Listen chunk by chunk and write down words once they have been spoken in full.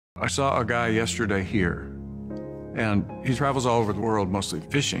I saw a guy yesterday here, and he travels all over the world, mostly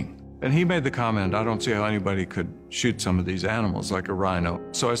fishing. And he made the comment, I don't see how anybody could shoot some of these animals like a rhino.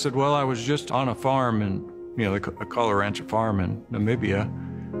 So I said, well, I was just on a farm in, they call a ranch a farm in Namibia,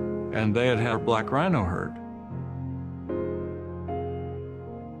 and they had a black rhino herd.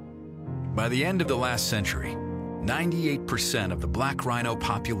 By the end of the last century, 98% of the black rhino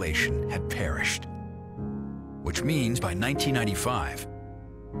population had perished, which means by 1995,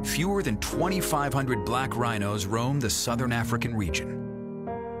 fewer than 2,500 black rhinos roamed the southern African region,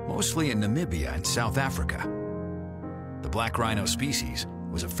 mostly in Namibia and South Africa. The black rhino species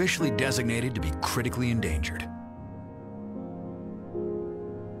was officially designated to be critically endangered.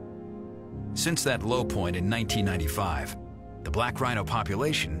 Since that low point in 1995, the black rhino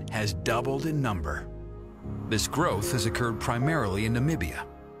population has doubled in number. This growth has occurred primarily in Namibia.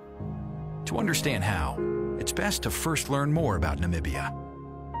 To understand how, it's best to first learn more about Namibia.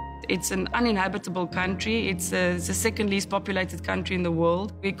 It's an uninhabitable country. It's the second least populated country in the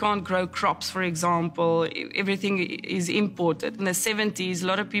world. We can't grow crops, for example. Everything is imported. In the 70s, a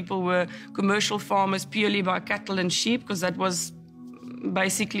lot of people were commercial farmers purely by cattle and sheep, because that was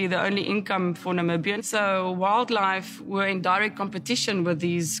basically the only income for Namibians. So wildlife were in direct competition with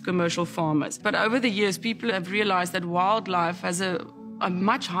these commercial farmers. But over the years, people have realized that wildlife has a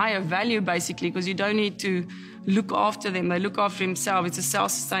much higher value, basically, because you don't need to look after them. They look after themselves. It's a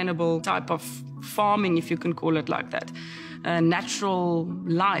self-sustainable type of farming, if you can call it like that. A natural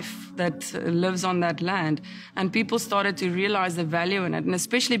life that lives on that land. And people started to realize the value in it, and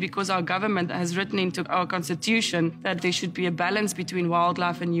especially because our government has written into our constitution that there should be a balance between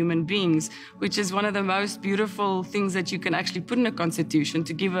wildlife and human beings, which is one of the most beautiful things that you can actually put in a constitution,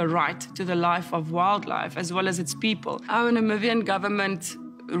 to give a right to the life of wildlife as well as its people. Our Namibian government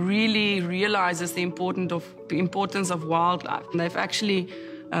really realizes the importance of wildlife. And they've actually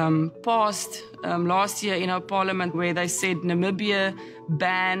passed last year in our parliament where they said Namibia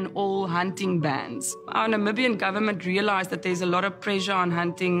ban all hunting bans. Our Namibian government realized that there's a lot of pressure on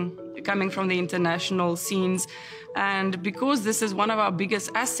hunting coming from the international scenes, and because this is one of our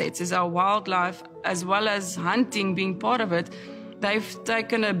biggest assets, is our wildlife as well as hunting being part of it, they've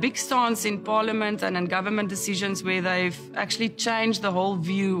taken a big stance in Parliament and in government decisions where they've actually changed the whole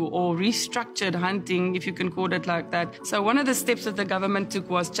view or restructured hunting, if you can call it like that. So one of the steps that the government took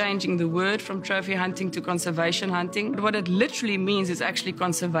was changing the word from trophy hunting to conservation hunting. But what it literally means is actually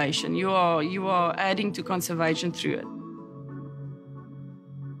conservation. You are adding to conservation through it.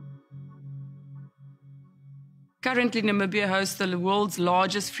 Currently, Namibia hosts the world's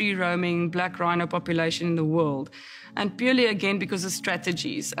largest free-roaming black rhino population in the world. And purely, again, because of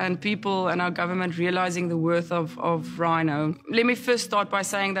strategies and people and our government realizing the worth of rhino. Let me first start by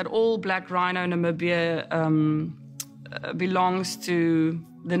saying that all black rhino in Namibia belongs to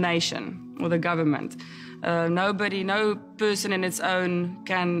the nation or the government. No person in its own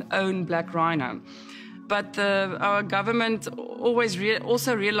can own black rhino. But our government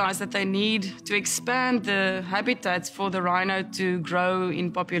also realized that they need to expand the habitats for the rhino to grow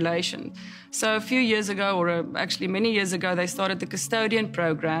in population. So a few years ago, or actually many years ago, they started the custodian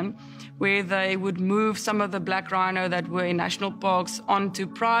program where they would move some of the black rhino that were in national parks onto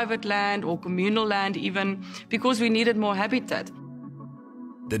private land or communal land even, because we needed more habitat.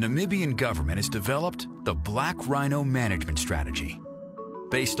 The Namibian government has developed the Black Rhino Management Strategy,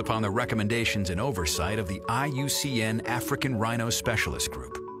 based upon the recommendations and oversight of the IUCN African Rhino Specialist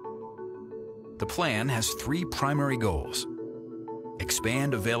Group. The plan has 3 primary goals: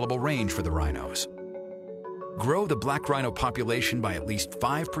 expand available range for the rhinos, grow the black rhino population by at least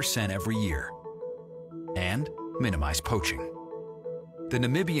 5% every year, and minimize poaching. The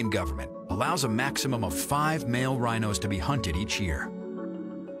Namibian government allows a maximum of 5 male rhinos to be hunted each year.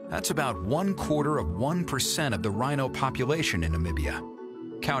 That's about 1/4% of the rhino population in Namibia.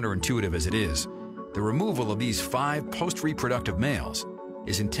 Counterintuitive as it is, the removal of these 5 post-reproductive males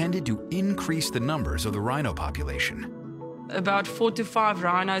is intended to increase the numbers of the rhino population. About 4 to 5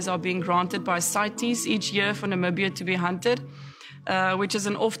 rhinos are being granted by CITES each year for Namibia to be hunted, which is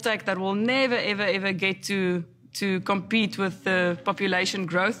an offtake that will never, ever, ever get to compete with the population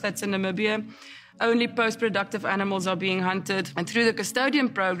growth that's in Namibia. Only post-productive animals are being hunted. And through the custodian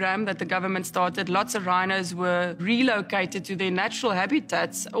program that the government started, lots of rhinos were relocated to their natural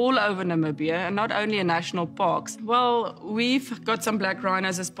habitats all over Namibia, and not only in national parks. Well, we've got some black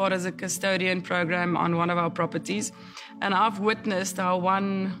rhinos as part of the custodian program on one of our properties. And I've witnessed how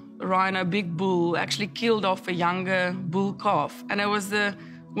one rhino, big bull, actually killed off a younger bull calf. And it was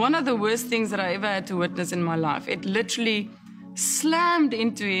one of the worst things that I ever had to witness in my life. It literally slammed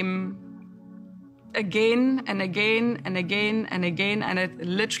into him again and again and again and again, and it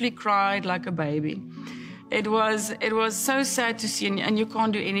literally cried like a baby. It was so sad to see, and you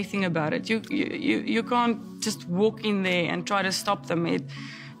can't do anything about it. You can't just walk in there and try to stop them.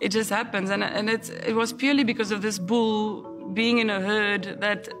 It just happens, and it was purely because of this bull being in a herd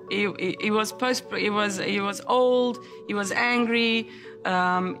that he was old, he was angry,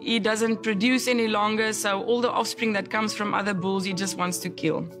 he doesn't produce any longer, so all the offspring that comes from other bulls he just wants to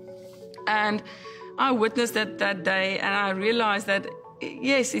kill. And I witnessed that day, and I realized that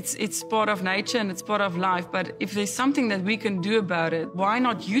yes, it's part of nature and it's part of life, but if there's something that we can do about it, why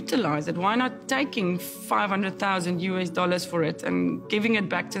not utilize it? Why not taking $500,000 for it and giving it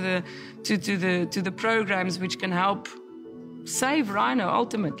back to the programs which can help save rhino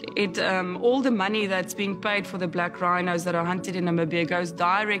ultimately? All the money that's being paid for the black rhinos that are hunted in Namibia goes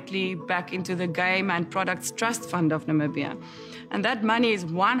directly back into the Game and Products Trust Fund of Namibia. And that money is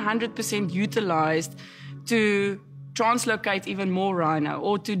 100% utilized to translocate even more rhino,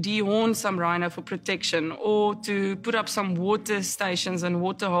 or to dehorn some rhino for protection, or to put up some water stations and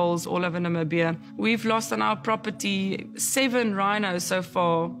water holes all over Namibia. We've lost on our property 7 rhinos so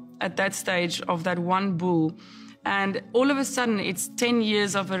far at that stage of that one bull. And all of a sudden, it's 10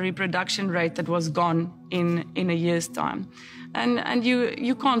 years of a reproduction rate that was gone in a year's time. And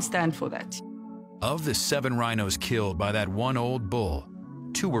you can't stand for that. Of the 7 rhinos killed by that one old bull,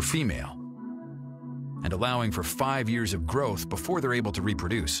 2 were female, and allowing for 5 years of growth before they're able to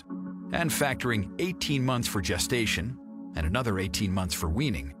reproduce, and factoring 18 months for gestation and another 18 months for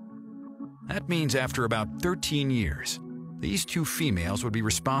weaning. That means after about 13 years, these 2 females would be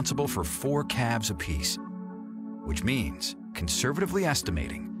responsible for 4 calves apiece, which means, conservatively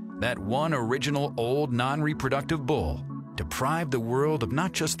estimating, that one original old non-reproductive bull deprived the world of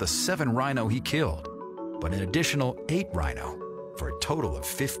not just the 7 rhino he killed, but an additional 8 rhino for a total of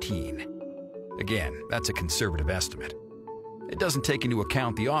 15. Again, that's a conservative estimate. It doesn't take into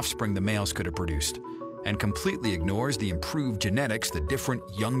account the offspring the males could have produced, and completely ignores the improved genetics the different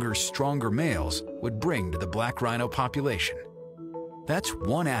younger, stronger males would bring to the black rhino population. That's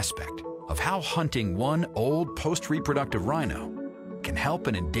one aspect of how hunting one old post-reproductive rhino can help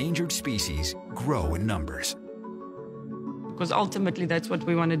an endangered species grow in numbers. Because ultimately that's what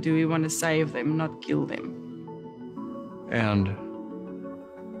we want to do. We want to save them, not kill them. And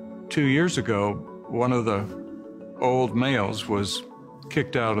 2 years ago, one of the old males was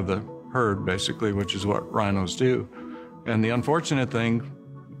kicked out of the herd, basically, which is what rhinos do. And the unfortunate thing,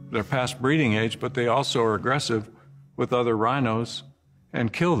 they're past breeding age, but they also are aggressive with other rhinos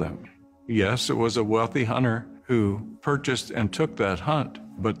and kill them. Yes, it was a wealthy hunter who purchased and took that hunt,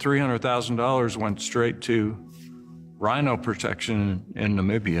 but $300,000 went straight to rhino protection in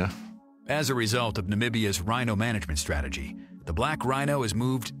Namibia. As a result of Namibia's rhino management strategy, the black rhino has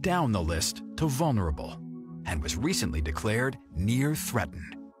moved down the list to vulnerable and was recently declared near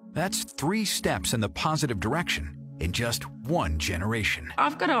threatened. That's 3 steps in the positive direction in just 1 generation.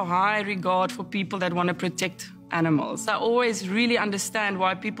 I've got a high regard for people that want to protect animals. I always really understand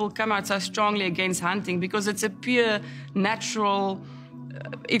why people come out so strongly against hunting, because it's a pure natural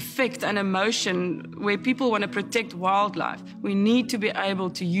effect and emotion where people want to protect wildlife. We need to be able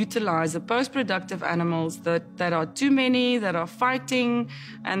to utilize the post-productive animals that are too many, that are fighting,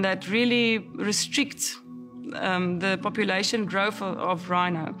 and that really restrict the population growth of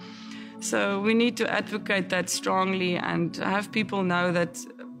rhino. So we need to advocate that strongly and have people know that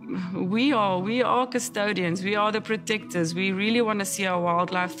we are custodians, we are the protectors. We really want to see our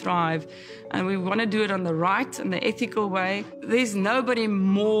wildlife thrive, and we want to do it on the right and the ethical way. There's nobody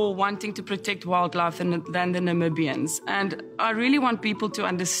more wanting to protect wildlife than the Namibians. And I really want people to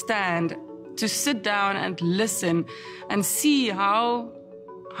understand, to sit down and listen and see how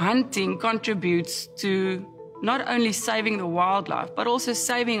hunting contributes to not only saving the wildlife, but also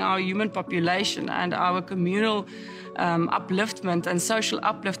saving our human population and our communal upliftment and social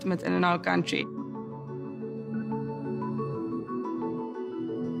upliftment in our country.